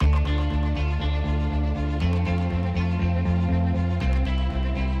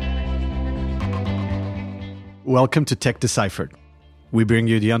Welcome to Tech Deciphered. We bring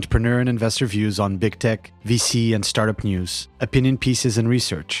you the entrepreneur and investor views on big tech, VC, and startup news, opinion pieces, and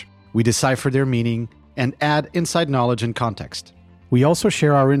research. We decipher their meaning and add inside knowledge and context. We also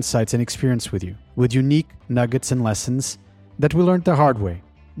share our insights and experience with you, with unique nuggets and lessons that we learned the hard way.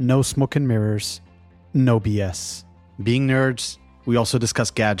 No smoke and mirrors, no BS. Being nerds, we also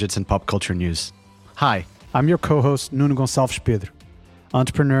discuss gadgets and pop culture news. Hi, I'm your co-host Nuno Gonçalves Pedro,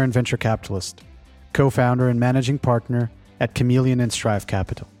 entrepreneur and venture capitalist, co-founder and managing partner at Chameleon and Strive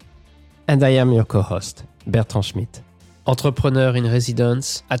Capital. And I am your co-host, Bertrand Schmidt, entrepreneur in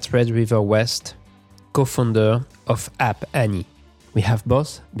residence at Red River West, co-founder of App Annie. We have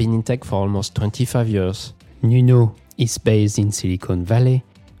both been in tech for almost 25 years. Nuno is based in Silicon Valley,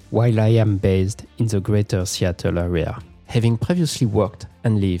 while I am based in the greater Seattle area, having previously worked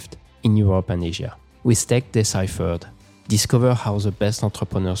and lived in Europe and Asia. With Tech Deciphered, discover how the best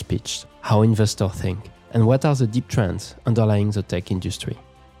entrepreneurs pitch, how investors think, and what are the deep trends underlying the tech industry.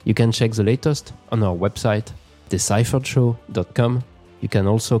 You can check the latest on our website, decipheredshow.com. You can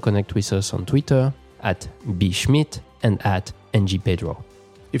also connect with us on Twitter at bschmidt and at ngpedro.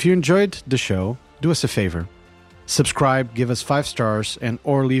 If you enjoyed the show, do us a favor. Subscribe, give us 5 stars, and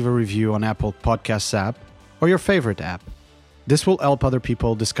or leave a review on Apple Podcasts app or your favorite app. This will help other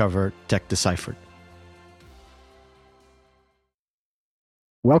people discover Tech Deciphered.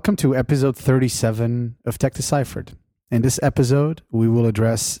 Welcome to episode 37 of Tech Deciphered. In this episode, we will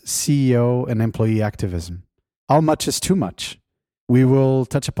address CEO and employee activism. How much is too much? We will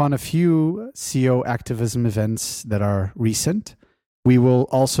touch upon a few CEO activism events that are recent. We will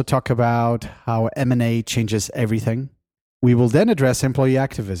also talk about how M&A changes everything. We will then address employee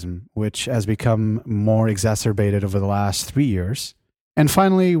activism, which has become more exacerbated over the last 3 years. And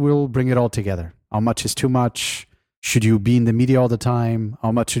finally, we'll bring it all together. How much is too much? Should you be in the media all the time?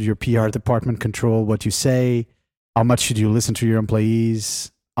 How much should your PR department control what you say? How much should you listen to your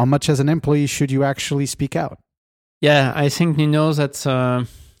employees? How much as an employee should you actually speak out? Yeah, I think, Nuno, that's a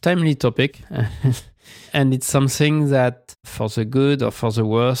timely topic. And it's something that, for the good or for the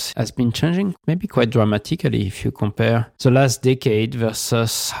worse, has been changing maybe quite dramatically if you compare the last decade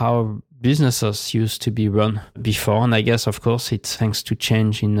versus how businesses used to be run before. And I guess, of course, it's thanks to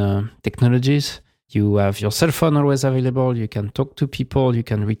change in technologies. You have your cell phone always available. You can talk to people. You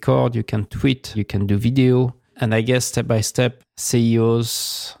can record. You can tweet. You can do video. And I guess step by step,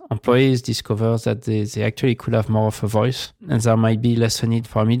 CEOs, employees discover that they actually could have more of a voice. And there might be less a need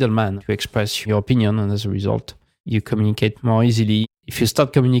for a middleman to express your opinion. And as a result, you communicate more easily. If you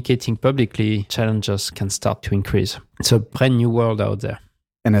start communicating publicly, challenges can start to increase. It's a brand new world out there.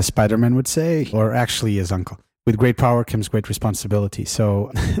 And as Spider-Man would say, or actually his uncle, with great power comes great responsibility.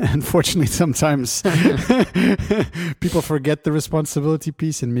 So unfortunately, sometimes people forget the responsibility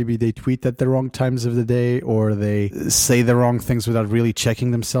piece and maybe they tweet at the wrong times of the day or they say the wrong things without really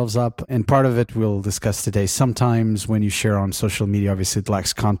checking themselves up. And part of it we'll discuss today. Sometimes when you share on social media, obviously it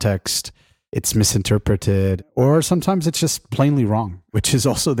lacks context, it's misinterpreted, or sometimes it's just plainly wrong, which is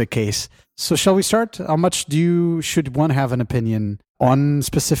also the case. So shall we start? How much should one have an opinion on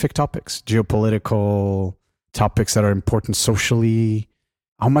specific topics, geopolitical topics that are important socially?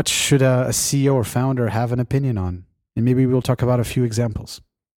 How much should a CEO or founder have an opinion on? And maybe we'll talk about a few examples.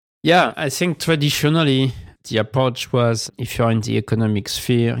 Yeah, I think traditionally the approach was if you're in the economic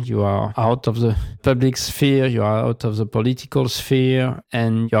sphere, you are out of the public sphere, you are out of the political sphere,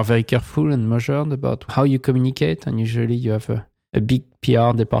 and you are very careful and measured about how you communicate. And usually you have a big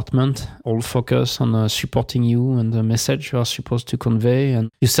PR department all focus on supporting you and the message you are supposed to convey. And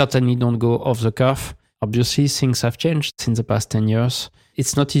you certainly don't go off the cuff. Obviously, things have changed in the past 10 years.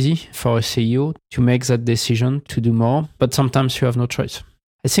 It's not easy for a CEO to make that decision to do more, but sometimes you have no choice.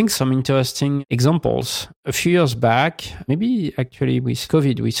 I think some interesting examples. A few years back, maybe actually with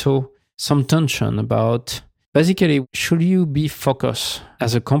COVID, we saw some tension about basically, should you be focused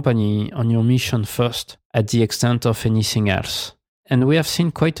as a company on your mission first at the extent of anything else? And we have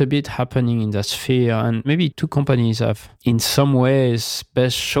seen quite a bit happening in that sphere. And maybe two companies have, in some ways,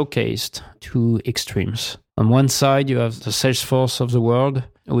 best showcased two extremes. On one side, you have the Salesforce of the world,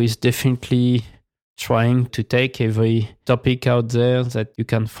 who is definitely trying to take every topic out there that you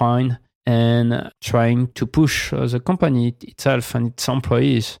can find and trying to push the company itself and its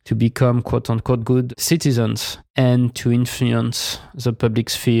employees to become quote-unquote good citizens and to influence the public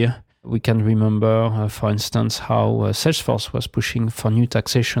sphere. We can remember, for instance, how Salesforce was pushing for new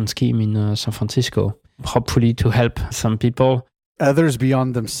taxation scheme in San Francisco, hopefully to help some people. Others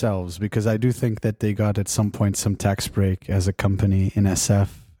beyond themselves, because I do think that they got at some point some tax break as a company in SF.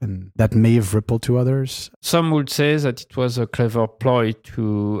 and that may have rippled to others? Some would say that it was a clever ploy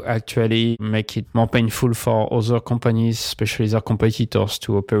to actually make it more painful for other companies, especially their competitors,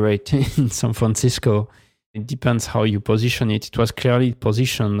 to operate in San Francisco. It depends how you position it. It was clearly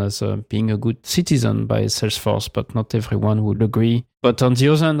positioned as being a good citizen by Salesforce, but not everyone would agree. But on the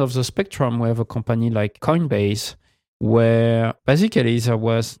other end of the spectrum, we have a company like Coinbase, where basically there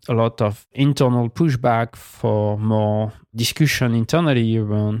was a lot of internal pushback for more discussion internally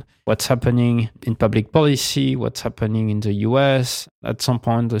around what's happening in public policy, what's happening in the US. At some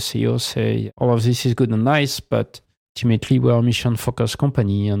point, the CEO say, all of this is good and nice, but ultimately we're a mission-focused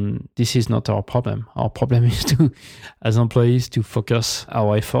company, and this is not our problem. Our problem is to, as employees, to focus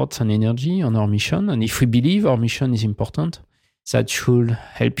our efforts and energy on our mission. And if we believe our mission is important, that should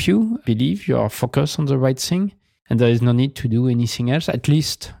help you believe you are focused on the right thing. And there is no need to do anything else, at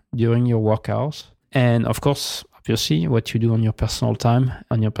least during your work hours. And of course, obviously, what you do on your personal time,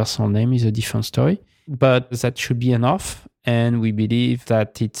 on your personal name is a different story. But that should be enough. And we believe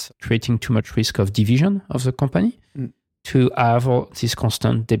that it's creating too much risk of division of the company to have this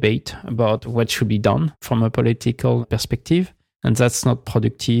constant debate about what should be done from a political perspective. And that's not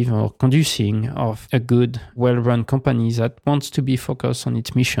productive or conducing of a good, well-run company that wants to be focused on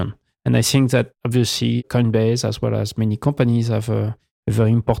its mission. And I think that obviously Coinbase, as well as many companies, have a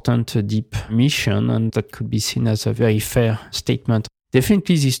very important, deep mission, and that could be seen as a very fair statement.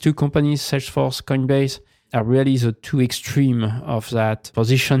 Definitely these two companies, Salesforce, Coinbase, are really the two extreme of that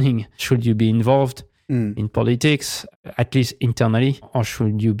positioning. Should you be involved in politics, at least internally, or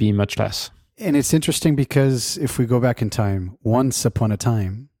should you be much less? And it's interesting because if we go back in time, once upon a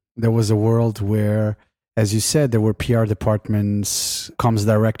time, there was a world where, as you said, there were PR departments, comms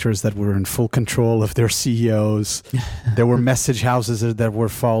directors that were in full control of their CEOs. There were message houses that were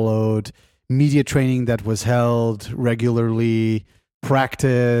followed, media training that was held regularly,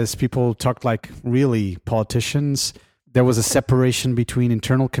 practice. People talked like really politicians. There was a separation between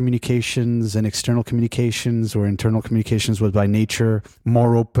internal communications and external communications, where internal communications was by nature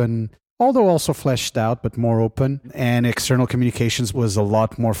more open, although also fleshed out, but more open. And external communications was a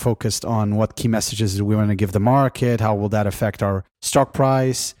lot more focused on what key messages do we want to give the market, how will that affect our stock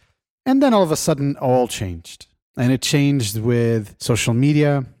price. And then all of a sudden, all changed. And it changed with social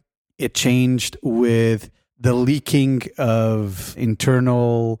media. It changed with the leaking of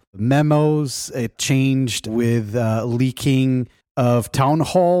internal memos. It changed with leaking of town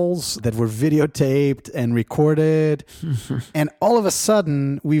halls that were videotaped and recorded. And all of a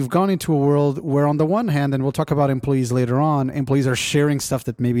sudden, we've gone into a world where on the one hand, and we'll talk about employees later on, employees are sharing stuff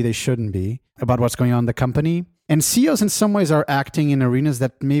that maybe they shouldn't be about what's going on in the company. And CEOs in some ways are acting in arenas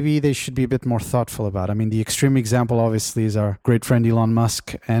that maybe they should be a bit more thoughtful about. I mean, the extreme example obviously is our great friend Elon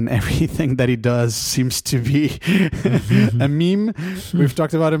Musk, and everything that he does seems to be a meme. We've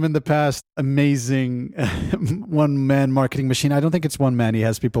talked about him in the past. Amazing one-man marketing machine. I don't think it's one man. He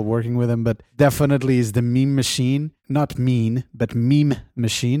has people working with him, but definitely is the meme machine. Not mean, but meme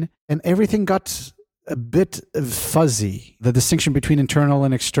machine. And everything got a bit fuzzy. The distinction between internal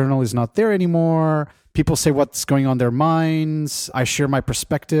and external is not there anymore. People say what's going on in their minds. I share my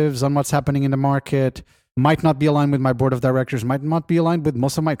perspectives on what's happening in the market. Might not be aligned with my board of directors, might not be aligned with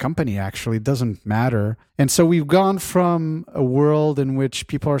most of my company, actually. It doesn't matter. And so we've gone from a world in which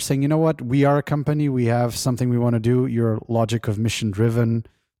people are saying, you know what, we are a company, we have something we want to do. Your logic of mission driven.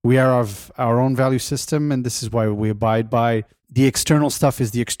 We are of our own value system, and this is why we abide by. The external stuff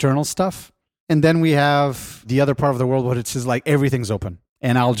is the external stuff. And then we have the other part of the world where it's just like everything's open.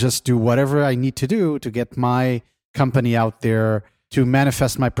 And I'll just do whatever I need to do to get my company out there, to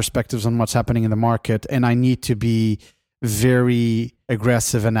manifest my perspectives on what's happening in the market. And I need to be very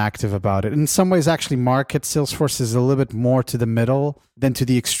aggressive and active about it. In some ways, actually, market Salesforce is a little bit more to the middle than to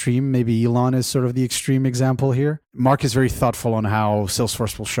the extreme. Maybe Elon is sort of the extreme example here. Mark is very thoughtful on how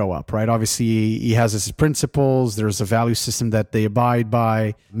Salesforce will show up, right? Obviously, he has his principles. There's a value system that they abide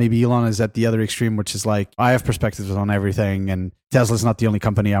by. Maybe Elon is at the other extreme, which is like, I have perspectives on everything, and Tesla's not the only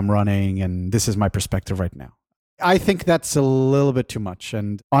company I'm running, and this is my perspective right now. I think that's a little bit too much.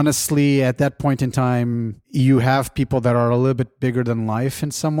 And honestly, at that point in time, you have people that are a little bit bigger than life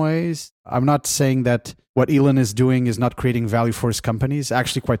in some ways. I'm not saying that what Elon is doing is not creating value for his companies.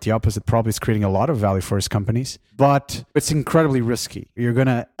 Actually, quite the opposite. Probably is creating a lot of value for his companies. But it's incredibly risky. You're going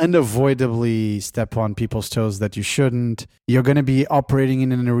to unavoidably step on people's toes that you shouldn't. You're going to be operating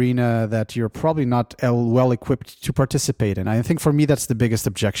in an arena that you're probably not well equipped to participate in. I think for me, that's the biggest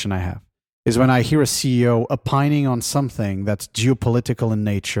objection I have. Is when I hear a CEO opining on something that's geopolitical in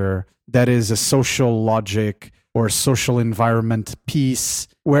nature, that is a social logic or social environment piece,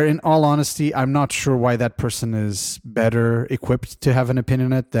 where in all honesty, I'm not sure why that person is better equipped to have an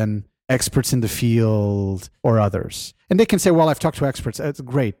opinion on it than experts in the field or others. And they can say, well, I've talked to experts. It's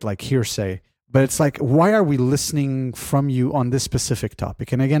great, like hearsay. But it's like, why are we listening from you on this specific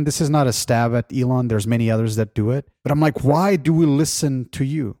topic? And again, this is not a stab at Elon. There's many others that do it. But I'm like, why do we listen to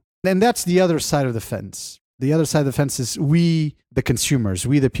you? And that's the other side of the fence. The other side of the fence is we, the consumers,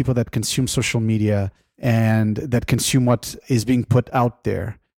 we, the people that consume social media and that consume what is being put out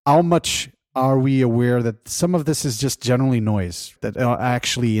there. How much are we aware that some of this is just generally noise? That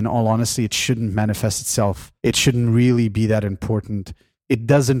actually, in all honesty, it shouldn't manifest itself. It shouldn't really be that important. It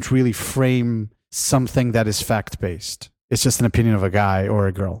doesn't really frame something that is fact-based. It's just an opinion of a guy or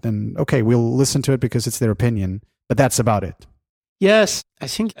a girl. And okay, we'll listen to it because it's their opinion, but that's about it. Yes, I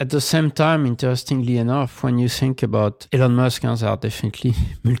think at the same time, interestingly enough, when you think about Elon Musk, there are definitely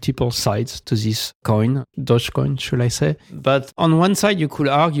multiple sides to this coin, Dogecoin, should I say. But on one side, you could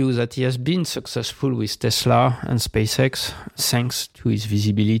argue that he has been successful with Tesla and SpaceX thanks to his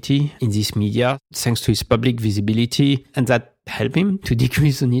visibility in this media, thanks to his public visibility, and that helped him to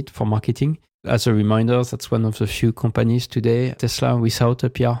decrease the need for marketing. As a reminder, that's one of the few companies today, Tesla, without a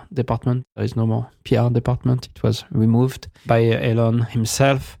PR department. There is no more PR department. It was removed by Elon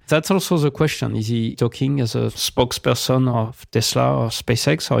himself. That's also the question. Is he talking as a spokesperson of Tesla or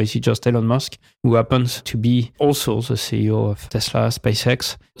SpaceX, or is he just Elon Musk, who happens to be also the CEO of Tesla,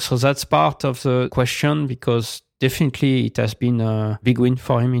 SpaceX? So that's part of the question, because definitely it has been a big win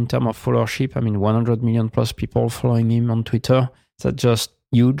for him in terms of followership. I mean, 100 million plus people following him on Twitter. That's just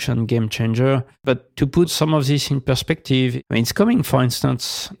huge and game changer. But to put some of this in perspective, I mean, it's coming, for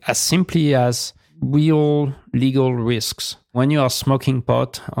instance, as simply as real legal risks. When you are smoking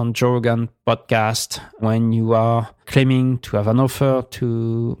pot on Joe Rogan podcast, when you are claiming to have an offer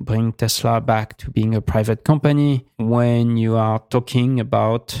to bring Tesla back to being a private company, when you are talking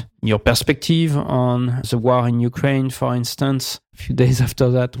about your perspective on the war in Ukraine, for instance, a few days after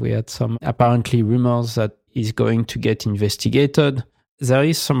that, we had some apparently rumors that he's going to get investigated. There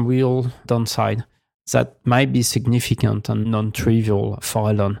is some real downside that might be significant and non-trivial for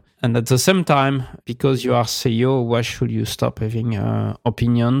Elon. And at the same time, because you are CEO, why should you stop having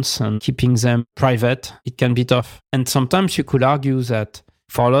opinions and keeping them private? It can be tough. And sometimes you could argue that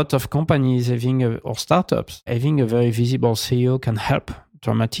for a lot of companies or startups, having a very visible CEO can help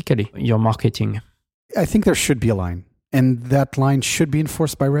dramatically your marketing. I think there should be a line, and that line should be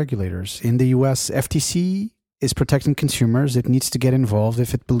enforced by regulators. In the US, FTC is protecting consumers. It needs to get involved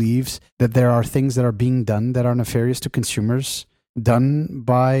if it believes that there are things that are being done that are nefarious to consumers, done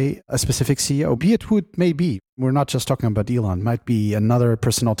by a specific CEO, be it who it may be. We're not just talking about Elon. It might be another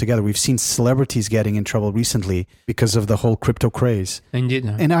person altogether. We've seen celebrities getting in trouble recently because of the whole crypto craze. Indeed.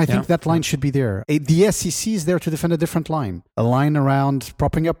 And I think that line should be there. The SEC is there to defend a different line, a line around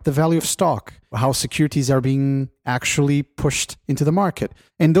propping up the value of stock, how securities are being actually pushed into the market.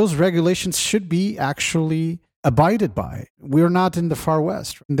 And those regulations should be actually abided by. We're not in the far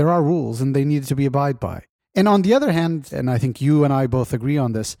West. There are rules and they need to be abided by. And on the other hand, and I think you and I both agree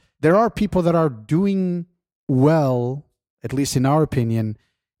on this, there are people that are doing well, at least in our opinion,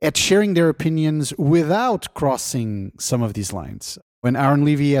 at sharing their opinions without crossing some of these lines. When Aaron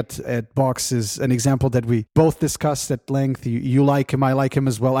Levy at Box is an example that we both discussed at length. You like him, I like him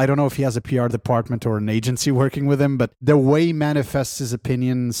as well. I don't know if he has a PR department or an agency working with him, but the way he manifests his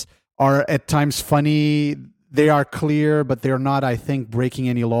opinions are at times funny. They are clear, but they're not, I think, breaking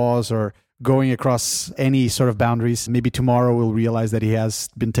any laws or going across any sort of boundaries. Maybe tomorrow we'll realize that he has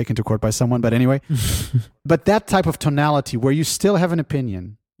been taken to court by someone. But anyway, but that type of tonality where you still have an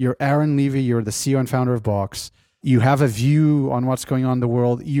opinion. You're Aaron Levy, you're the CEO and founder of Box. You have a view on what's going on in the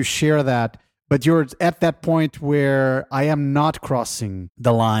world. You share that, but you're at that point where I am not crossing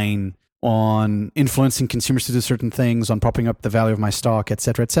the line on influencing consumers to do certain things, on propping up the value of my stock, et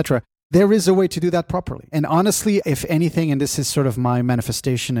cetera, et cetera. There is a way to do that properly. And honestly, if anything, and this is sort of my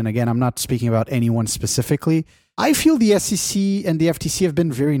manifestation, and again, I'm not speaking about anyone specifically, I feel the SEC and the FTC have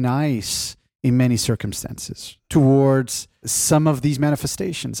been very nice in many circumstances towards some of these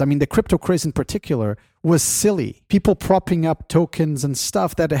manifestations. I mean, the crypto craze in particular was silly. People propping up tokens and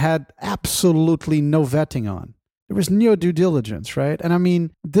stuff that had absolutely no vetting on. There was no due diligence, right? And I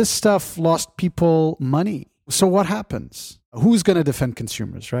mean, this stuff lost people money. So what happens? Who's going to defend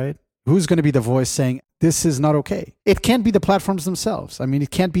consumers, right? Who's going to be the voice saying, this is not okay? It can't be the platforms themselves. I mean,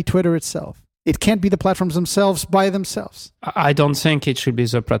 it can't be Twitter itself. It can't be the platforms themselves by themselves. I don't think it should be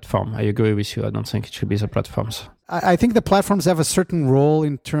the platform. I agree with you. I don't think it should be the platforms. I think the platforms have a certain role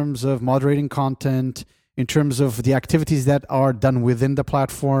in terms of moderating content, in terms of the activities that are done within the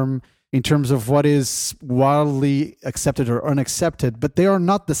platform, in terms of what is wildly accepted or unaccepted, but they are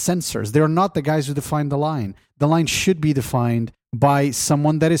not the censors. They are not the guys who define the line. The line should be defined by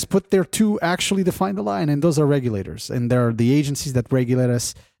someone that is put there to actually define the line, and those are regulators. And there are the agencies that regulate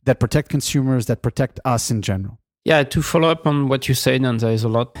us, that protect consumers, that protect us in general. Yeah, to follow up on what you said, and there is a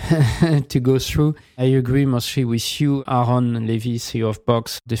lot to go through, I agree mostly with you. Aaron Levie, CEO of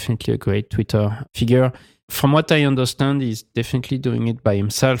Box, definitely a great Twitter figure. From what I understand, he's definitely doing it by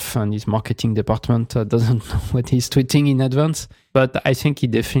himself, and his marketing department doesn't know what he's tweeting in advance. But I think he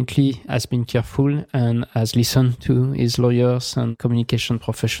definitely has been careful and has listened to his lawyers and communication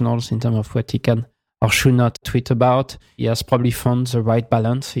professionals in terms of what he can or should not tweet about. He has probably found the right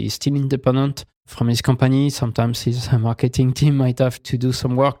balance. He's still independent from his company. Sometimes his marketing team might have to do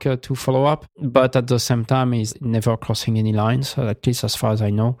some work to follow up. But at the same time, he's never crossing any lines, at least as far as I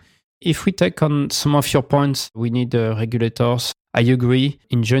know. If we take on some of your points, we need regulators. I agree.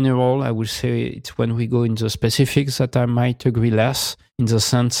 In general, I would say it's when we go into specifics that I might agree less, in the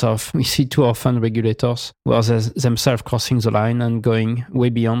sense of we see too often regulators who are themselves crossing the line and going way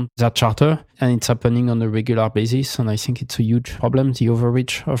beyond their charter. And it's happening on a regular basis. And I think it's a huge problem, the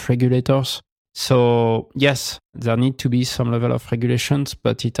overreach of regulators. So yes, there need to be some level of regulations,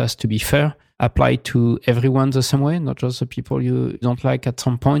 but it has to be fair, apply to everyone the same way, not just the people you don't like at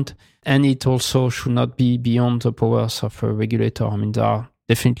some point. And it also should not be beyond the powers of a regulator. I mean, there are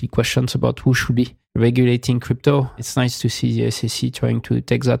definitely questions about who should be regulating crypto. It's nice to see the SEC trying to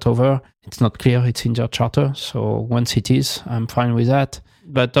take that over. It's not clear it's in their charter. So once it is, I'm fine with that.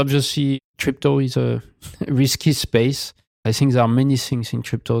 But obviously, crypto is a risky space. I think there are many things in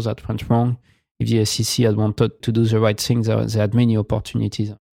crypto that went wrong. If the SEC had wanted to do the right things, they had many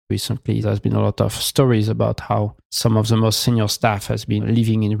opportunities. Recently, there's been a lot of stories about how some of the most senior staff has been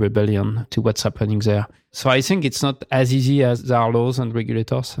living in rebellion to what's happening there. So I think it's not as easy as there are laws and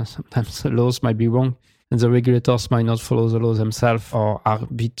regulators. Sometimes the laws might be wrong, and the regulators might not follow the laws themselves or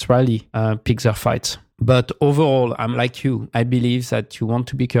arbitrarily pick their fights. But overall, I'm like you. I believe that you want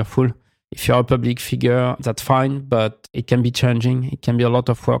to be careful. If you're a public figure, that's fine, but it can be challenging. It can be a lot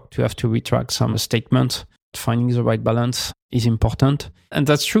of work to have to retract some statements. Finding the right balance is important. And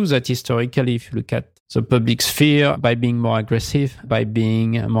that's true that historically, if you look at the public sphere, by being more aggressive, by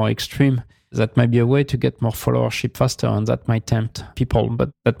being more extreme, that might be a way to get more followership faster, and that might tempt people,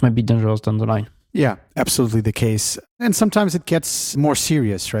 but that might be dangerous down the line. Yeah, absolutely the case. And sometimes it gets more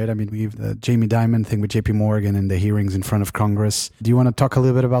serious, right? I mean, we have the Jamie Dimon thing with JP Morgan and the hearings in front of Congress. Do you want to talk a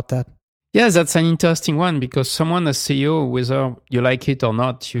little bit about that? Yeah, that's an interesting one, because someone as CEO, whether you like it or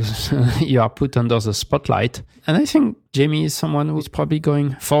not, you are put under the spotlight. And I think Jamie is someone who's probably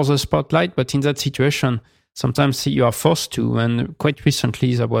going for the spotlight, but in that situation, sometimes you are forced to. And quite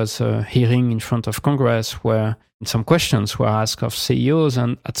recently, there was a hearing in front of Congress where some questions were asked of CEOs,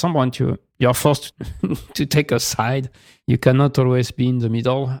 and at some point you are forced to take a side. You cannot always be in the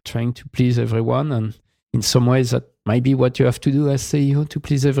middle trying to please everyone, and in some ways that might be what you have to do as CEO to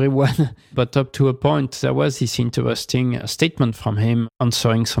please everyone. But up to a point, there was this interesting statement from him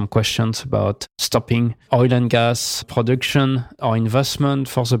answering some questions about stopping oil and gas production or investment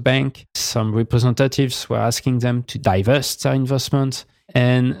for the bank. Some representatives were asking them to divest their investments.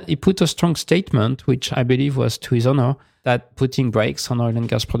 And he put a strong statement, which I believe was to his honor, that putting brakes on oil and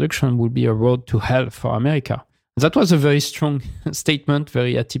gas production would be a road to hell for America. That was a very strong statement,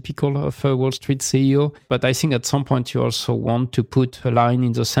 very atypical of a Wall Street CEO. But I think at some point you also want to put a line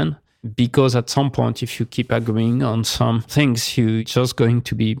in the sand, because at some point, if you keep agreeing on some things, you're just going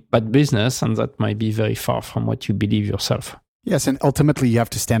to be bad business, and that might be very far from what you believe yourself. Yes, and ultimately you have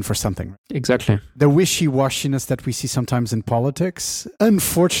to stand for something. Exactly. The wishy-washiness that we see sometimes in politics,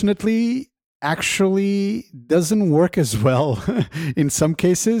 unfortunately, actually doesn't work as well in some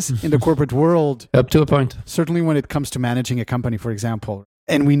cases in the corporate world. Up to a point. Certainly when it comes to managing a company, for example.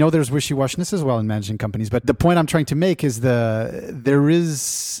 And we know there's wishy-washiness as well in managing companies. But the point I'm trying to make is there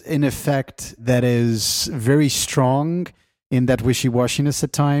is an effect that is very strong in that wishy-washiness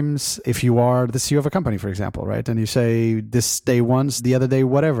at times. If you are the CEO of a company, for example, right? And you say this day once, the other day,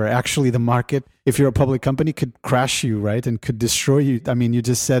 whatever. Actually, the market, if you're a public company, could crash you, right? And could destroy you. I mean, you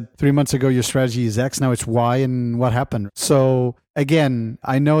just said 3 months ago, your strategy is X. Now it's Y, and what happened? So again,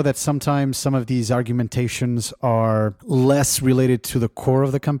 I know that sometimes some of these argumentations are less related to the core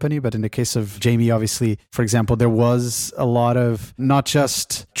of the company, but in the case of Jamie, obviously, for example, there was a lot of not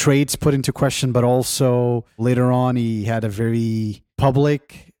just trades put into question, but also later on, he had a very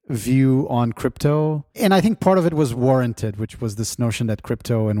public view on crypto. And I think part of it was warranted, which was this notion that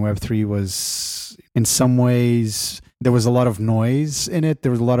crypto and Web3 was, in some ways, there was a lot of noise in it.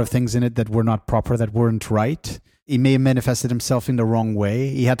 There was a lot of things in it that were not proper, that weren't right. he may have manifested himself in the wrong way.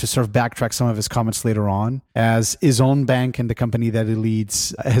 He had to sort of backtrack some of his comments later on, as his own bank and the company that he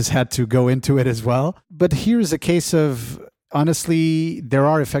leads has had to go into it as well. But here's a case of, honestly, there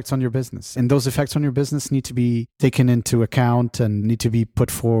are effects on your business, and those effects on your business need to be taken into account and need to be put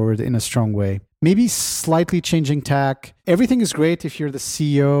forward in a strong way. Maybe slightly changing tack. Everything is great if you're the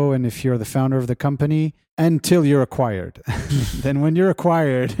CEO and if you're the founder of the company until you're acquired. Then when you're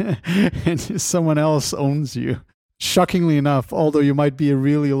acquired and someone else owns you, shockingly enough, although you might be a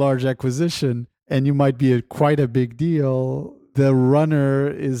really large acquisition and you might be quite a big deal, the runner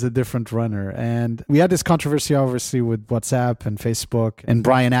is a different runner. And we had this controversy, obviously, with WhatsApp and Facebook. And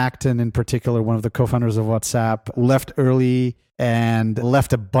Brian Acton, in particular, one of the co-founders of WhatsApp, left early and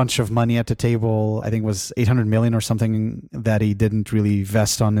left a bunch of money at the table. I think it was 800 million or something that he didn't really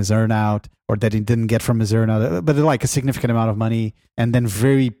vest on his earnout, or that he didn't get from his earnout, but like a significant amount of money. And then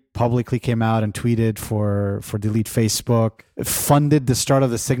very publicly came out and tweeted for Delete Facebook, funded the start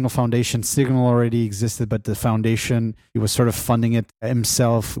of the Signal Foundation. Signal already existed, but the foundation, he was sort of funding it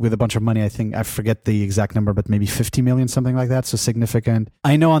himself with a bunch of money. I think, I forget the exact number, but maybe 50 million, something like that. So significant.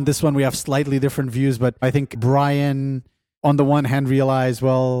 I know on this one we have slightly different views, but I think Brian, on the one hand, realized,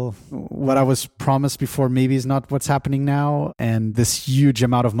 well, what I was promised before maybe is not what's happening now. And this huge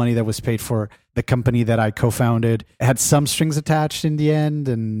amount of money that was paid for the company that I co-founded had some strings attached in the end,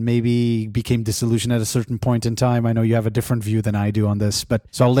 and maybe became disillusioned at a certain point in time. I know you have a different view than I do on this, but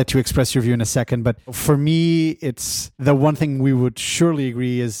so I'll let you express your view in a second. But for me, it's the one thing we would surely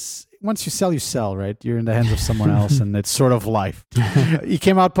agree is, once you sell, right? You're in the hands of someone else, and it's sort of life. He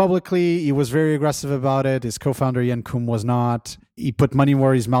came out publicly. He was very aggressive about it. His co-founder, Yen Koum, was not. He put money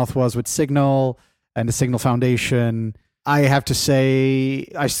where his mouth was with Signal and the Signal Foundation. I have to say,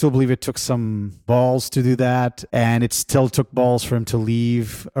 I still believe it took some balls to do that, and it still took balls for him to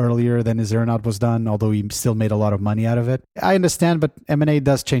leave earlier than his earnout was done, although he still made a lot of money out of it. I understand, but M&A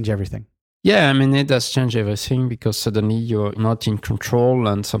does change everything. Yeah, I mean, it does change everything because suddenly you're not in control.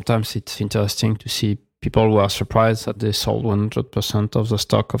 And sometimes it's interesting to see people who are surprised that they sold 100% of the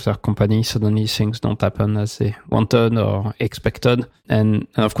stock of their company. Suddenly things don't happen as they wanted or expected. And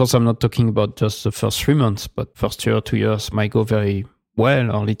of course, I'm not talking about just the first 3 months, but first year, 2 years might go very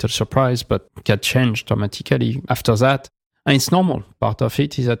well or little surprise, but can change dramatically after that. And it's normal. Part of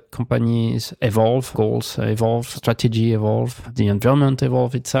it is that companies evolve, goals evolve, strategy evolve, the environment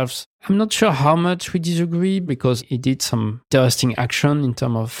evolve itself. I'm not sure how much we disagree because he did some interesting action in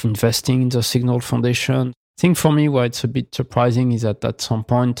terms of investing in the Signal Foundation. I think for me, why it's a bit surprising is that at some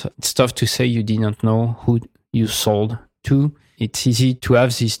point, it's tough to say you didn't know who you sold to. It's easy to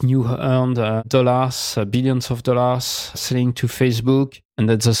have these new earned dollars, billions of dollars selling to Facebook, and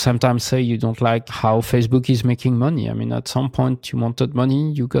at the same time say you don't like how Facebook is making money. I mean, at some point you wanted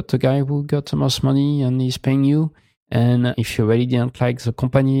money, you got the guy who got the most money and he's paying you. And if you really didn't like the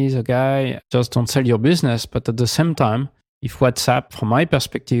company, the guy, just don't sell your business. But at the same time, if WhatsApp, from my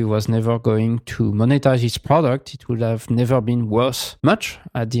perspective, was never going to monetize its product, it would have never been worth much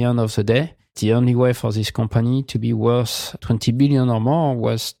at the end of the day. The only way for this company to be worth 20 billion or more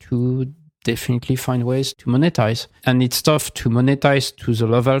was to definitely find ways to monetize. And it's tough to monetize to the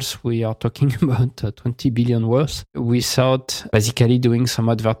levels we are talking about, 20 billion worth, without basically doing some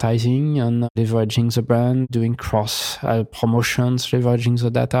advertising and leveraging the brand, doing cross promotions, leveraging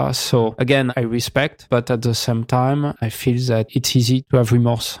the data. So again, I respect, but at the same time, I feel that it's easy to have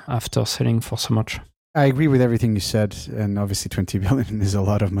remorse after selling for so much. I agree with everything you said, and obviously 20 billion is a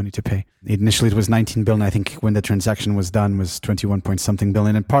lot of money to pay. Initially, it was 19 billion. I think when the transaction was done was 21 point something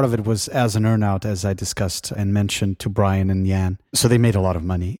billion, and part of it was as an earnout, as I discussed and mentioned to Brian and Jan. So they made a lot of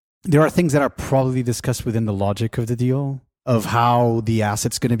money. There are things that are probably discussed within the logic of the deal, of how the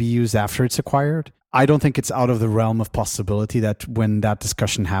asset's going to be used after it's acquired. I don't think it's out of the realm of possibility that when that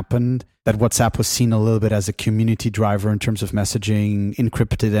discussion happened, that WhatsApp was seen a little bit as a community driver in terms of messaging,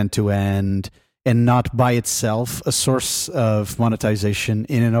 encrypted end-to-end, and not by itself a source of monetization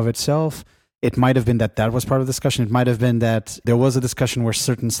in and of itself. It might have been that was part of the discussion. It might have been that there was a discussion where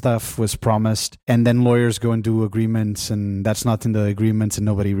certain stuff was promised and then lawyers go and do agreements and that's not in the agreements and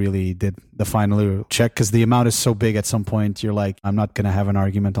nobody really did the final check because the amount is so big at some point you're like, I'm not going to have an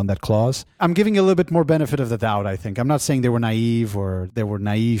argument on that clause. I'm giving you a little bit more benefit of the doubt, I think. I'm not saying they were naive or there were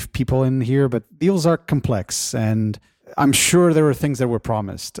naive people in here, but deals are complex and I'm sure there were things that were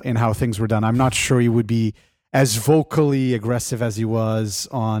promised in how things were done. I'm not sure he would be as vocally aggressive as he was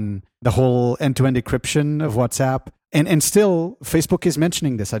on the whole end-to-end encryption of WhatsApp. And still, Facebook is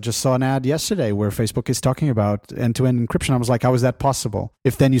mentioning this. I just saw an ad yesterday where Facebook is talking about end-to-end encryption. I was like, how is that possible?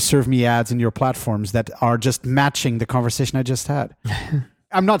 If then you serve me ads in your platforms that are just matching the conversation I just had.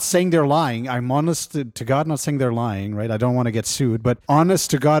 I'm not saying they're lying. I'm honest to God, not saying they're lying, right? I don't want to get sued, but honest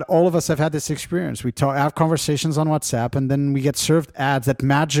to God, all of us have had this experience. We have conversations on WhatsApp, and then we get served ads that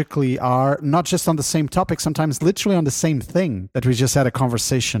magically are not just on the same topic, sometimes literally on the same thing that we just had a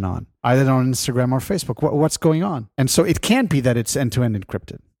conversation on, either on Instagram or Facebook. What's going on? And so it can't be that it's end-to-end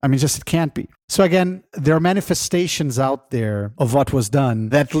encrypted. I mean, just it can't be. So again, there are manifestations out there of what was done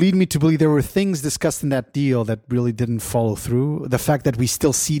that lead me to believe there were things discussed in that deal that really didn't follow through. The fact that we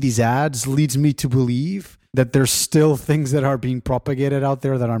still see these ads leads me to believe that there's still things that are being propagated out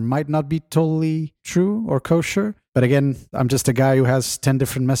there that might not be totally true or kosher. But again, I'm just a guy who has 10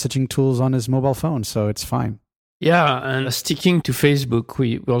 different messaging tools on his mobile phone, so it's fine. Yeah, and sticking to Facebook,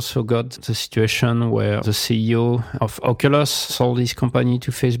 we also got the situation where the CEO of Oculus sold his company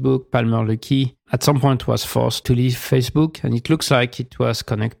to Facebook, Palmer Luckey, at some point was forced to leave Facebook, and it looks like it was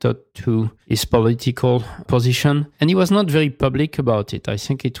connected to his political position. And he was not very public about it. I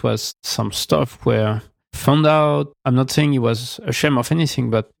think it was some stuff where found out, I'm not saying he was ashamed of anything,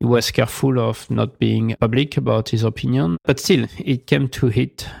 but he was careful of not being public about his opinion. But still, it came to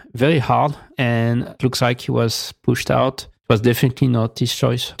hit very hard, and it looks like he was pushed out. It was definitely not his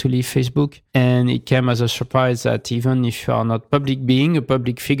choice to leave Facebook. And it came as a surprise that even if you are not public, being a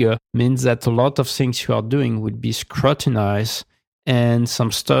public figure means that a lot of things you are doing would be scrutinized, and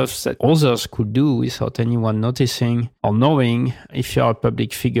some stuff that others could do without anyone noticing or knowing, if you're a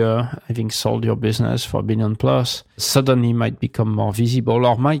public figure, having sold your business for $1 billion plus, suddenly might become more visible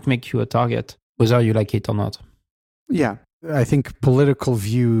or might make you a target, whether you like it or not. Yeah, I think political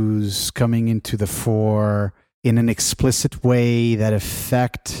views coming into the fore in an explicit way that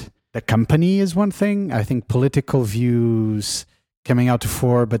affect the company is one thing. I think political views coming out to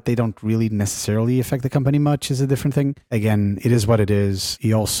fore, but they don't really necessarily affect the company much is a different thing. Again, it is what it is.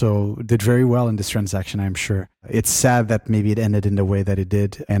 He also did very well in this transaction, I'm sure. It's sad that maybe it ended in the way that it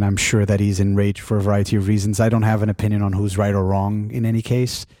did, and I'm sure that he's enraged for a variety of reasons. I don't have an opinion on who's right or wrong in any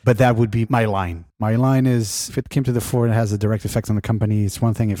case, but that would be my line. My line is, if it came to the fore and it has a direct effect on the company, it's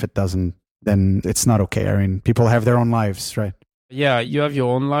one thing. If it doesn't, then it's not okay. I mean, people have their own lives, right? Yeah, you have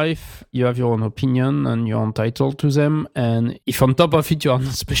your own life, you have your own opinion, and you're entitled to them. And if on top of it, you are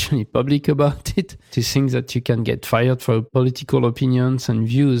not especially public about it, to think that you can get fired for political opinions and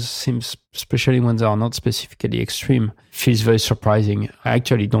views seems, especially when they are not specifically extreme, feels very surprising. I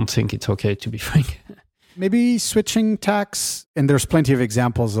actually don't think it's okay, to be frank. Maybe switching tax, and there's plenty of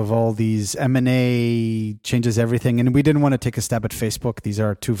examples of all these M&A changes everything. And we didn't want to take a stab at Facebook. These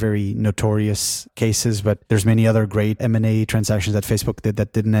are two very notorious cases, but there's many other great M&A transactions that Facebook did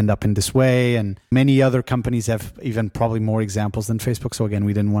that didn't end up in this way. And many other companies have even probably more examples than Facebook. So again,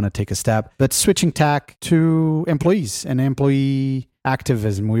 we didn't want to take a stab. But switching tack to employees and employee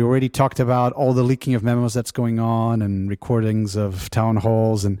activism. We already talked about all the leaking of memos that's going on and recordings of town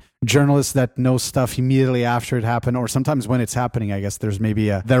halls and journalists that know stuff immediately after it happened, or sometimes when it's happening. I guess there's maybe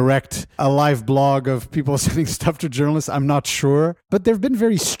a live blog of people sending stuff to journalists. I'm not sure. But there have been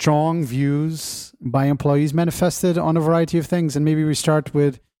very strong views by employees manifested on a variety of things. And maybe we start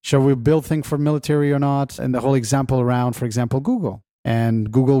with, shall we build things for military or not? And the whole example around, for example, Google.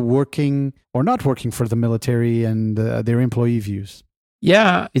 And Google working or not working for the military and their employee views.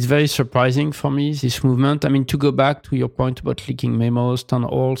 Yeah, it's very surprising for me, this movement. I mean, to go back to your point about leaking memos, town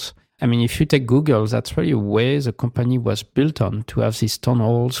halls, I mean, if you take Google, that's really a way the company was built on, to have these town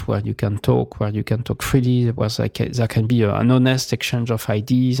halls where you can talk freely. There can be an honest exchange of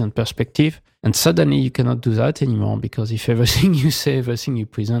ideas and perspective. And suddenly you cannot do that anymore, because if everything you say, everything you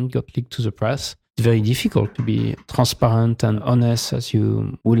present got leaked to the press, it's very difficult to be transparent and honest as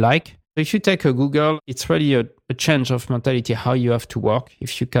you would like. If you take a Google, it's really a change of mentality, how you have to work.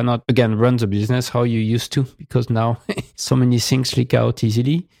 If you cannot, again, run the business how you used to, because now so many things leak out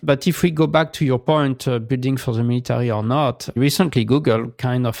easily. But if we go back to your point, building for the military or not, recently Google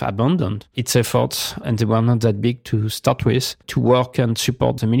kind of abandoned its efforts, and they were not that big to start with, to work and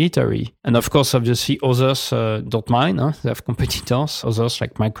support the military. And of course, obviously, others don't mind. They have competitors, others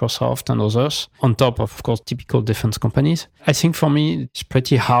like Microsoft and others, on top of course, typical defense companies. I think for me, it's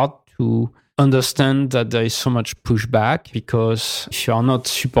pretty hard to understand that there is so much pushback, because if you are not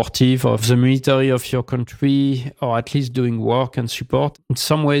supportive of the military of your country, or at least doing work and support, in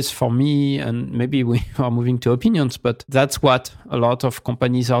some ways for me, and maybe we are moving to opinions, but that's what a lot of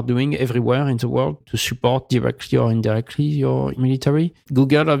companies are doing everywhere in the world, to support directly or indirectly your military.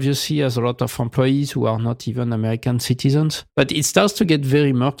 Google obviously has a lot of employees who are not even American citizens, but it starts to get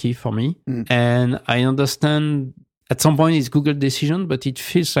very murky for me. And I understand at some point it's Google decision, but it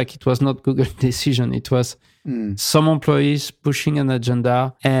feels like it was not Google decision. It was some employees pushing an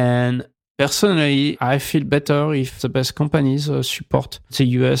agenda. And Personally, I feel better if the best companies support the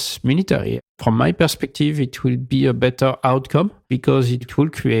US military. From my perspective, it will be a better outcome because it will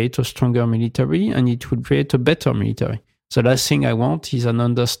create a stronger military and it will create a better military. The last thing I want is an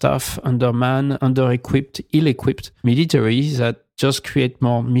understaffed, undermanned, under-equipped, ill-equipped military that just create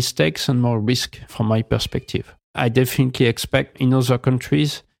more mistakes and more risk from my perspective. I definitely expect in other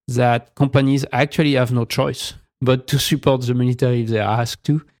countries that companies actually have no choice but to support the military if they are asked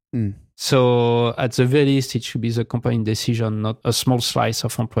to. So at the very least, it should be the company decision, not a small slice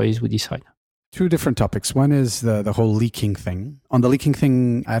of employees who decide. Two different topics. One is the whole leaking thing. On the leaking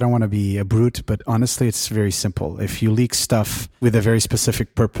thing, I don't want to be a brute, but honestly, it's very simple. If you leak stuff with a very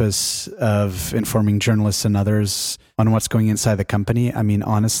specific purpose of informing journalists and others on what's going inside the company, I mean,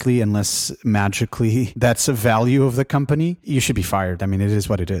 honestly, unless magically that's a value of the company, you should be fired. I mean, it is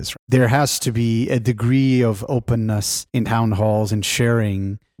what it is. There has to be a degree of openness in town halls and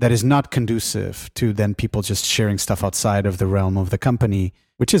sharing that is not conducive to then people just sharing stuff outside of the realm of the company,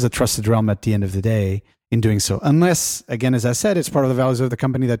 which is a trusted realm at the end of the day in doing so. Unless, again, as I said, it's part of the values of the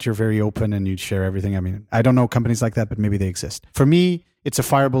company that you're very open and you share everything. I mean, I don't know companies like that, but maybe they exist. For me, it's a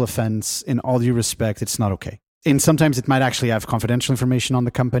fireable offense. In all due respect, it's not okay. And sometimes it might actually have confidential information on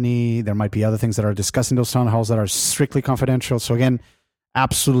the company. There might be other things that are discussed in those town halls that are strictly confidential. So again,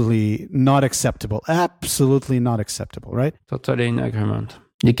 absolutely not acceptable. Absolutely not acceptable, right? Totally in agreement.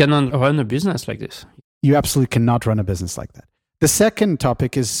 You cannot run a business like this. You absolutely cannot run a business like that. The second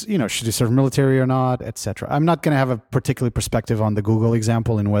topic is, should you serve military or not, etc. I'm not going to have a particular perspective on the Google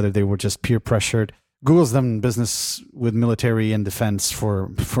example and whether they were just peer pressured. Google's done business with military and defense for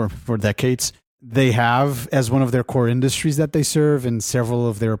decades. They have as one of their core industries that they serve in several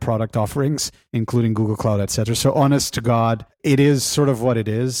of their product offerings, including Google Cloud, etc. So honest to God, it is sort of what it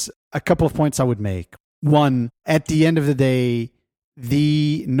is. A couple of points I would make. One, at the end of the day,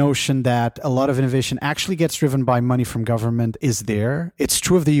 the notion that a lot of innovation actually gets driven by money from government is there. It's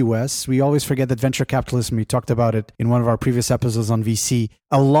true of the US. We always forget that venture capitalism, we talked about it in one of our previous episodes on VC.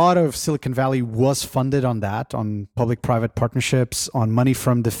 A lot of Silicon Valley was funded on that, on public-private partnerships, on money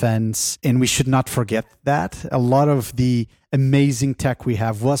from defense. And we should not forget that. A lot of the amazing tech we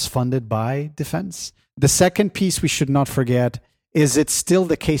have was funded by defense. The second piece we should not forget is it still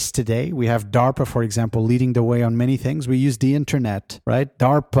the case today? We have DARPA, for example, leading the way on many things. We use the internet, right?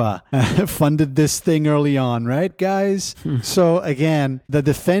 DARPA funded this thing early on, right, guys? So again, the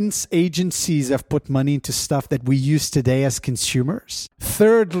defense agencies have put money into stuff that we use today as consumers.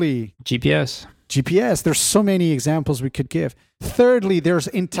 Thirdly, GPS. There's so many examples we could give. Thirdly, there's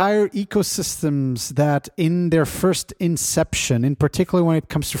entire ecosystems that in their first inception, in particular when it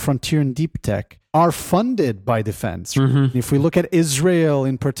comes to frontier and deep tech, are funded by defense. Mm-hmm. If we look at Israel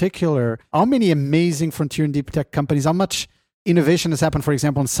in particular, how many amazing frontier and deep tech companies, how much innovation has happened, for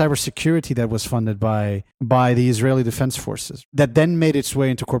example, in cybersecurity that was funded by the Israeli Defense Forces that then made its way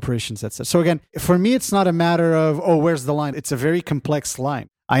into corporations, etc. So again, for me, it's not a matter of, where's the line? It's a very complex line.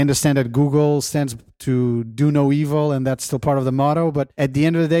 I understand that Google stands to do no evil, and that's still part of the motto. But at the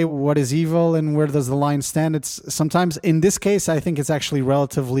end of the day, what is evil and where does the line stand? It's sometimes, in this case, I think it's actually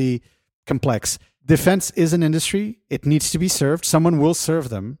relatively complex. Defense is an industry. It needs to be served. Someone will serve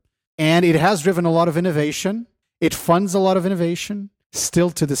them. And it has driven a lot of innovation. It funds a lot of innovation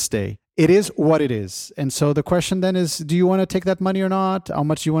still to this day. It is what it is. And so the question then is, do you want to take that money or not? How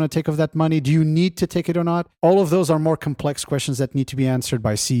much do you want to take of that money? Do you need to take it or not? All of those are more complex questions that need to be answered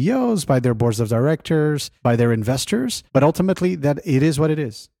by CEOs, by their boards of directors, by their investors. But ultimately, that it is what it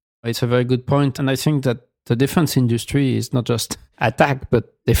is. It's a very good point. And I think that the defense industry is not just attack,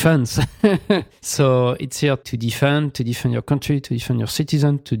 but defense. So it's here to defend your country, to defend your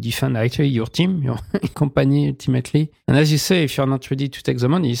citizen, to defend actually your team, your company ultimately. And as you say, if you're not ready to take the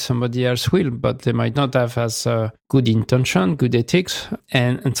money, somebody else will, but they might not have as good intention, good ethics.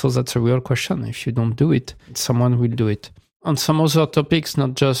 And so that's a real question. If you don't do it, someone will do it. On some other topics,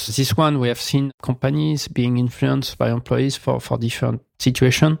 not just this one, we have seen companies being influenced by employees for different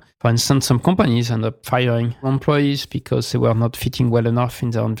situations. For instance, some companies end up firing employees because they were not fitting well enough in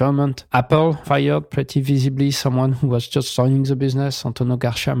their environment. Apple fired pretty visibly someone who was just joining the business, Antonio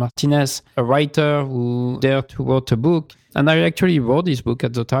Garcia Martinez, a writer who dared to write a book. And I actually wrote this book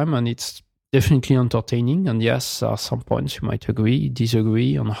at the time, and it's definitely entertaining. And yes, there are some points you might agree,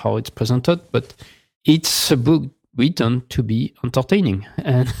 disagree on how it's presented, but it's a book written to be entertaining.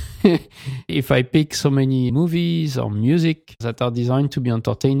 And if I pick so many movies or music that are designed to be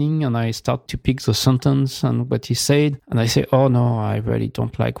entertaining, and I start to pick the sentence and what he said, and I say, oh no, I really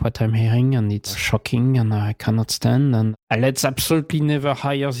don't like what I'm hearing, and it's shocking, and I cannot stand, and let's absolutely never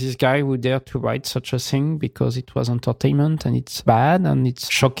hire this guy who dared to write such a thing because it was entertainment and it's bad and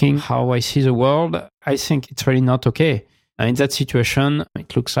it's shocking how I see the world. I think it's really not okay. In that situation,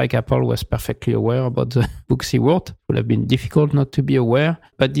 it looks like Apple was perfectly aware about the books he wrote. It would have been difficult not to be aware,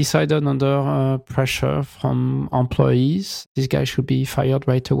 but decided under pressure from employees, this guy should be fired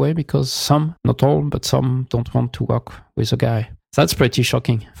right away because some, not all, but some don't want to work with a guy. That's pretty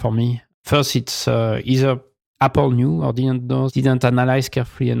shocking for me. First, it's either Apple knew or didn't analyze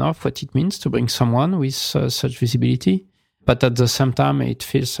carefully enough what it means to bring someone with such visibility. But at the same time, it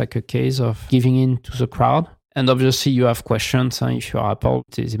feels like a case of giving in to the crowd. And obviously, you have questions. If you're Apple,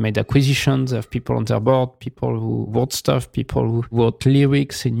 they made acquisitions. They have people on their board, people who wrote stuff, people who wrote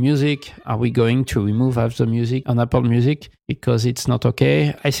lyrics in music. Are we going to remove half the music on Apple Music because it's not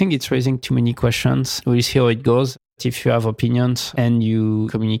okay? I think it's raising too many questions. We'll see how it goes. If you have opinions and you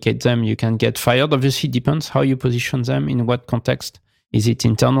communicate them, you can get fired. Obviously, it depends how you position them, in what context. Is it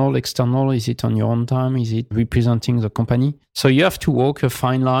internal, external? Is it on your own time? Is it representing the company? So you have to walk a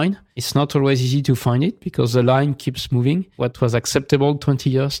fine line. It's not always easy to find it because the line keeps moving. What was acceptable 20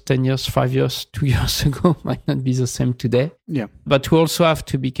 years, 10 years, 5 years, 2 years ago might not be the same today. Yeah. But we also have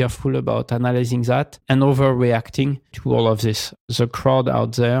to be careful about analyzing that and overreacting to all of this. The crowd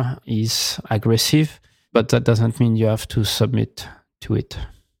out there is aggressive, but that doesn't mean you have to submit to it.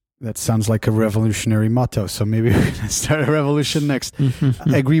 That sounds like a revolutionary motto. So maybe we're going to start a revolution next.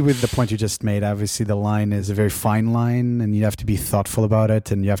 I agree with the point you just made. Obviously, the line is a very fine line and you have to be thoughtful about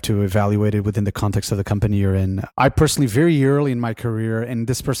it and you have to evaluate it within the context of the company you're in. I personally, very early in my career, and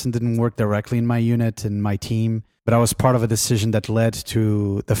this person didn't work directly in my unit and my team, but I was part of a decision that led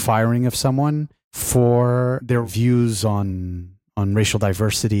to the firing of someone for their views on racial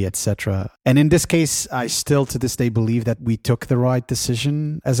diversity, etc. And in this case, I still to this day believe that we took the right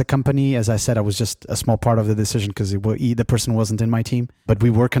decision as a company. As I said, I was just a small part of the decision because the person wasn't in my team, but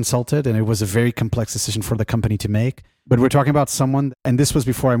we were consulted and it was a very complex decision for the company to make. But we're talking about someone, and this was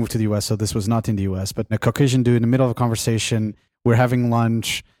before I moved to the US, so this was not in the US, but a Caucasian dude in the middle of a conversation, we're having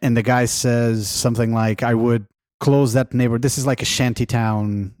lunch, and the guy says something like, I would close that neighborhood. This is like a shanty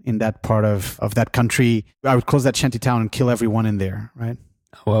town in that part of that country. I would close that shanty town and kill everyone in there, right?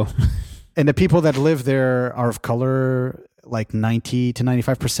 Well, and the people that live there are of color, like 90 to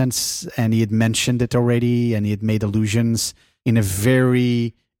 95%. And he had mentioned it already, and he had made allusions in a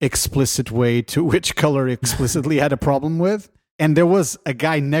very explicit way to which color explicitly had a problem with. And there was a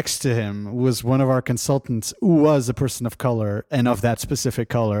guy next to him who was one of our consultants who was a person of color and of that specific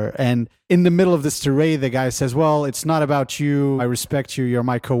color. And in the middle of this tirade, the guy says, well, it's not about you. I respect you. You're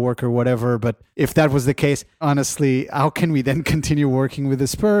my coworker, whatever. But if that was the case, honestly, how can we then continue working with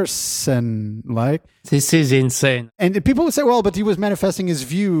this person? Like, this is insane. And people would say, well, but he was manifesting his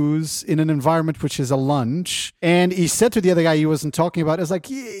views in an environment which is a lunch. And he said to the other guy he wasn't talking about, it's like,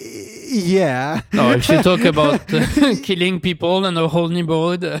 yeah. No, if you talk about killing people in a whole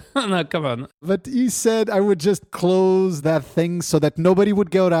neighborhood, no, come on. But he said, I would just close that thing so that nobody would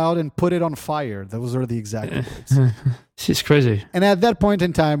go out and put it on fire. Those are the exact words. This is crazy. And at that point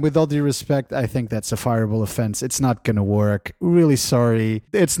in time, with all due respect, I think that's a fireable offense. It's not going to work. Really sorry.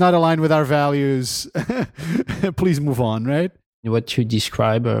 It's not aligned with our values. Please move on, right? What you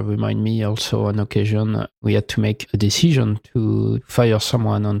describe remind me also on occasion we had to make a decision to fire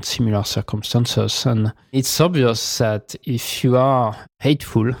someone on similar circumstances. And it's obvious that if you are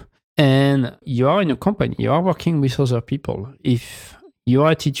hateful and you are in a company, you are working with other people, if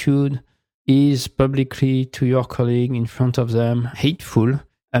your attitude is publicly to your colleague in front of them hateful,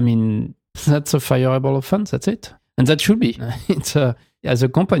 I mean, that's a fireable offense. That's it. And that should be. As a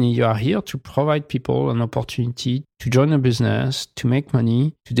company, you are here to provide people an opportunity to join a business, to make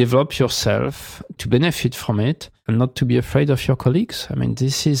money, to develop yourself, to benefit from it, and not to be afraid of your colleagues. I mean,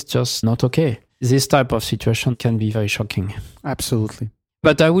 this is just not okay. This type of situation can be very shocking. Absolutely.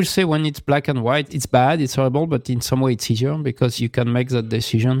 But I will say when it's black and white, it's bad, it's horrible, but in some way it's easier because you can make that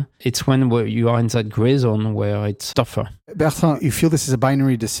decision. It's when you are in that gray zone where it's tougher. Bertrand, you feel this is a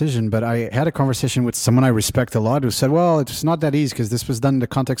binary decision, but I had a conversation with someone I respect a lot who said, well, it's not that easy because this was done in the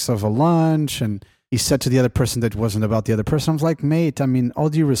context of a lunch and he said to the other person that wasn't about the other person. I was like, mate, I mean, all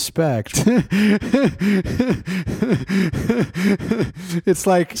due respect. It's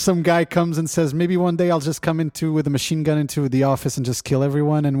like some guy comes and says, maybe one day I'll just come with a machine gun into the office and just kill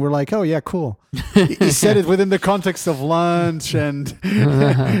everyone. And we're like, oh, yeah, cool. He said it within the context of lunch and...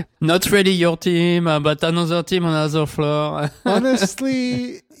 Not really your team, but another team on another floor.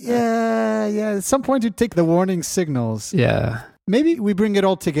 Honestly, yeah. At some point, you take the warning signals. Yeah. Maybe we bring it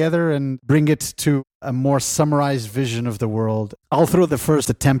all together and bring it to a more summarized vision of the world. I'll throw the first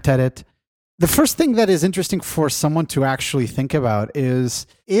attempt at it. The first thing that is interesting for someone to actually think about is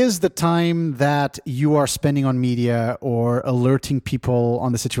the time that you are spending on media or alerting people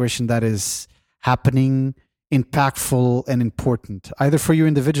on the situation that is happening impactful and important, either for you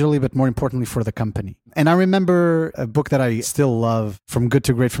individually, but more importantly for the company. And I remember a book that I still love, From Good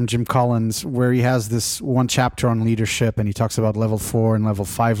to Great, from Jim Collins, where he has this one chapter on leadership, and he talks about level 4 and level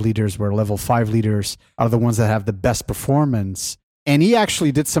 5 leaders, where level 5 leaders are the ones that have the best performance. And he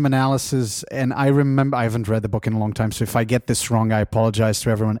actually did some analysis, and I remember, I haven't read the book in a long time, so if I get this wrong, I apologize to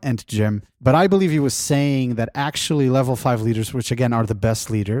everyone and to Jim. But I believe he was saying that actually level 5 leaders, which again are the best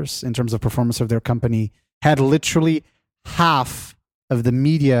leaders in terms of performance of their company, had literally half of the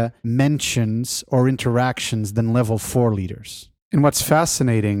media mentions or interactions than level 4 leaders. And what's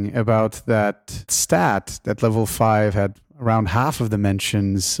fascinating about that stat, that level 5 had around half of the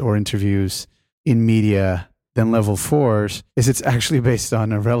mentions or interviews in media than level 4s, is it's actually based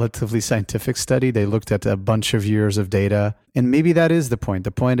on a relatively scientific study. They looked at a bunch of years of data. And maybe that is the point.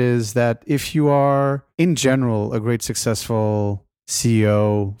 The point is that if you are, in general, a great successful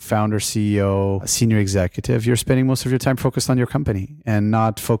CEO, founder, CEO, senior executive, you're spending most of your time focused on your company and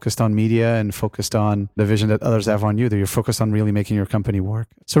not focused on media and focused on the vision that others have on you, that you're focused on really making your company work.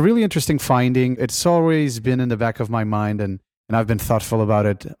 So really interesting finding. It's always been in the back of my mind, and I've been thoughtful about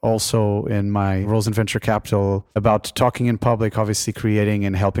it also in my roles in venture capital, about talking in public, obviously creating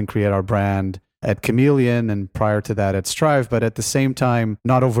and helping create our brand at Chameleon and prior to that at Strive, but at the same time,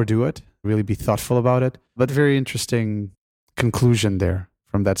 not overdo it, really be thoughtful about it. But very interesting conclusion there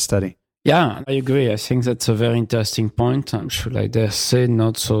from that study. Yeah, I agree. I think that's a very interesting point. I'm sure, I dare say,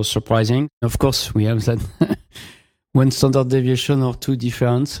 not so surprising. Of course, we have that one standard deviation or two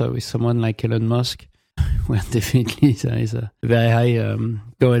difference with someone like Elon Musk, where definitely there is a very high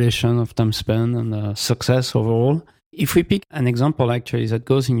correlation of time spent and success overall. If we pick an example actually that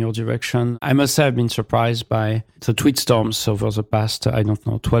goes in your direction, I must say I've been surprised by the tweet storms over the past,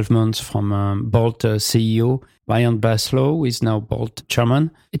 12 months from Bolt CEO, Ryan Baslow, who is now Bolt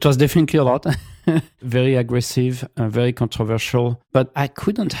chairman. It was definitely a lot, very aggressive, very controversial, but I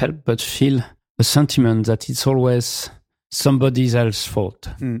couldn't help but feel the sentiment that it's always somebody else's fault.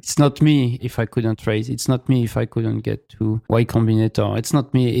 It's not me if I couldn't raise. It's not me if I couldn't get to Y Combinator. It's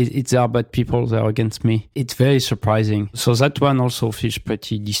not me. It's there, but people that are against me. It's very surprising. So that one also feels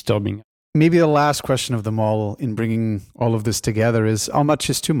pretty disturbing. Maybe the last question of them all in bringing all of this together is, how much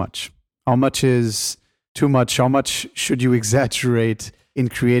is too much? How much is too much? How much should you exaggerate in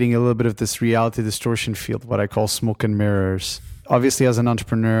creating a little bit of this reality distortion field, what I call smoke and mirrors? Obviously, as an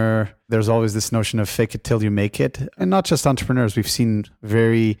entrepreneur, there's always this notion of fake it till you make it. And not just entrepreneurs. We've seen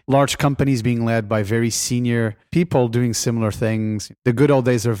very large companies being led by very senior people doing similar things. The good old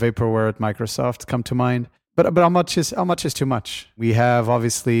days of vaporware at Microsoft come to mind. But how much is too much? We have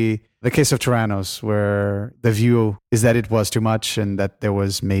obviously the case of Theranos, where the view is that it was too much and that there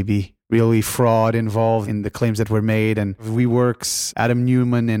was maybe really fraud involved in the claims that were made. And WeWork's Adam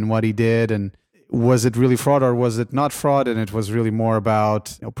Newman and what he did, and was it really fraud or was it not fraud? And it was really more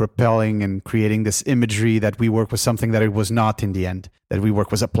about propelling and creating this imagery that WeWork was something that it was not in the end, that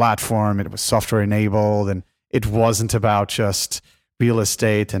WeWork was a platform, it was software enabled, and it wasn't about just real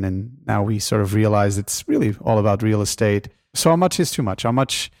estate. And then now we sort of realize it's really all about real estate. So how much is too much? How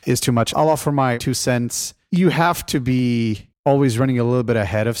much is too much? I'll offer my 2 cents. You have to be always running a little bit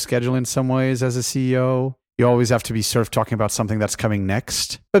ahead of schedule in some ways as a CEO. You always have to be sort of talking about something that's coming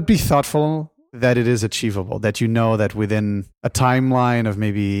next, but be thoughtful that it is achievable, that you know that within a timeline of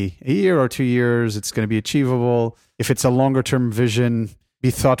maybe a year or 2 years, it's going to be achievable. If it's a longer term vision,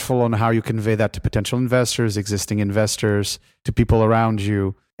 be thoughtful on how you convey that to potential investors, existing investors, to people around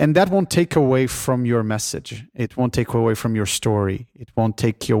you. And that won't take away from your message. It won't take away from your story. It won't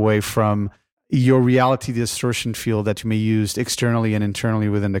take you away from your reality distortion field that you may use externally and internally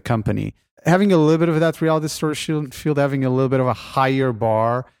within the company. Having a little bit of that reality distortion field, having a little bit of a higher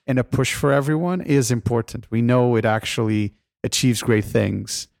bar and a push for everyone is important. We know it actually achieves great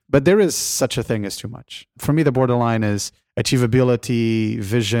things, but there is such a thing as too much. For me, the borderline is achievability,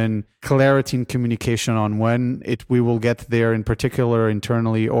 vision, clarity in communication on when we will get there, in particular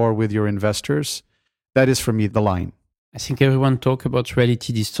internally or with your investors. That is for me the line. I think everyone talk about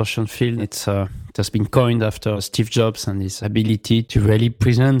reality distortion field. It has been coined after Steve Jobs and his ability to really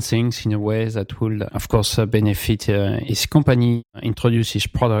present things in a way that will, of course, benefit his company, introduce his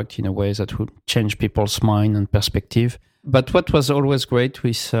product in a way that will change people's mind and perspective. But what was always great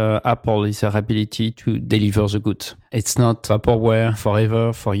with Apple is their ability to deliver the goods. It's not Vaporware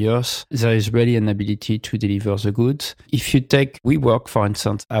forever, for years. There is really an ability to deliver the goods. If you take WeWork, for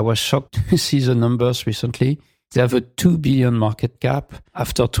instance, I was shocked to see the numbers recently. They have a 2 billion market cap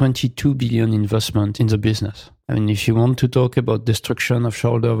after 22 billion investment in the business. I mean, if you want to talk about destruction of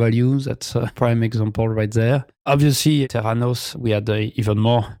shareholder value, that's a prime example right there. Obviously, Theranos, we had even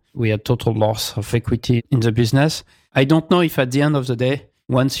more. We had total loss of equity in the business. I don't know if at the end of the day,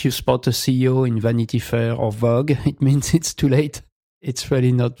 once you spot a CEO in Vanity Fair or Vogue, it means it's too late. It's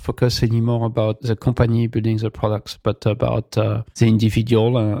really not focused anymore about the company building the products, but about the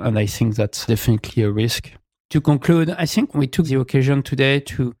individual. And I think that's definitely a risk. To conclude, I think we took the occasion today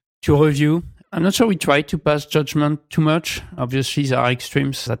to review. I'm not sure we try to pass judgment too much. Obviously, there are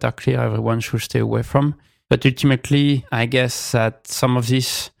extremes that are clear everyone should stay away from. But ultimately, I guess that some of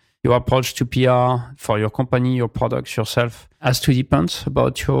this, your approach to PR for your company, your products, yourself, has to depend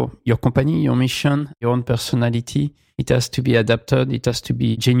about your company, your mission, your own personality. It has to be adapted. It has to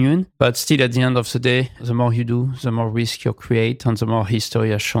be genuine. But still, at the end of the day, the more you do, the more risk you create, and the more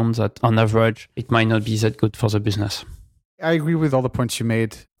history has shown that on average, it might not be that good for the business. I agree with all the points you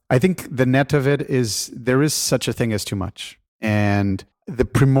made. I think the net of it is there is such a thing as too much. And the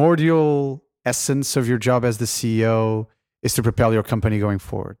primordial essence of your job as the CEO is to propel your company going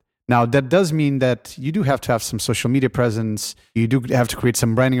forward. Now, that does mean that you do have to have some social media presence. You do have to create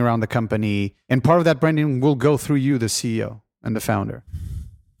some branding around the company. And part of that branding will go through you, the CEO and the founder.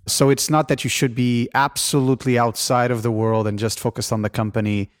 So it's not that you should be absolutely outside of the world and just focused on the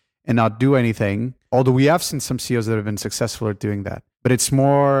company and not do anything. Although we have seen some CEOs that have been successful at doing that. But it's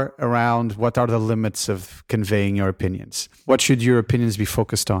more around what are the limits of conveying your opinions? What should your opinions be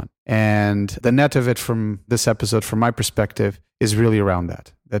focused on? And the net of it from this episode, from my perspective, is really around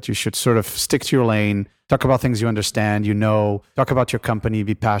that you should sort of stick to your lane, talk about things you understand, talk about your company,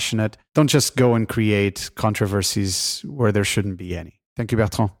 be passionate. Don't just go and create controversies where there shouldn't be any. Thank you,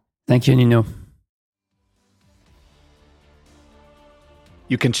 Bertrand. Thank you, Nino.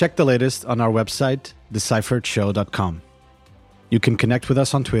 You can check the latest on our website, decipheredshow.com. You can connect with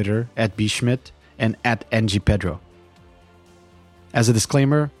us on Twitter @bschmidt and @ngpedro. As a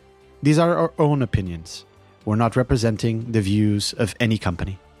disclaimer, these are our own opinions. We're not representing the views of any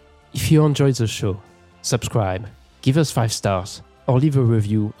company. If you enjoyed the show, subscribe, give us 5 stars, or leave a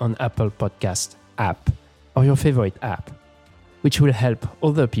review on Apple Podcast app or your favorite app, which will help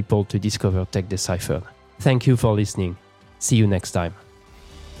other people to discover Tech Deciphered. Thank you for listening. See you next time.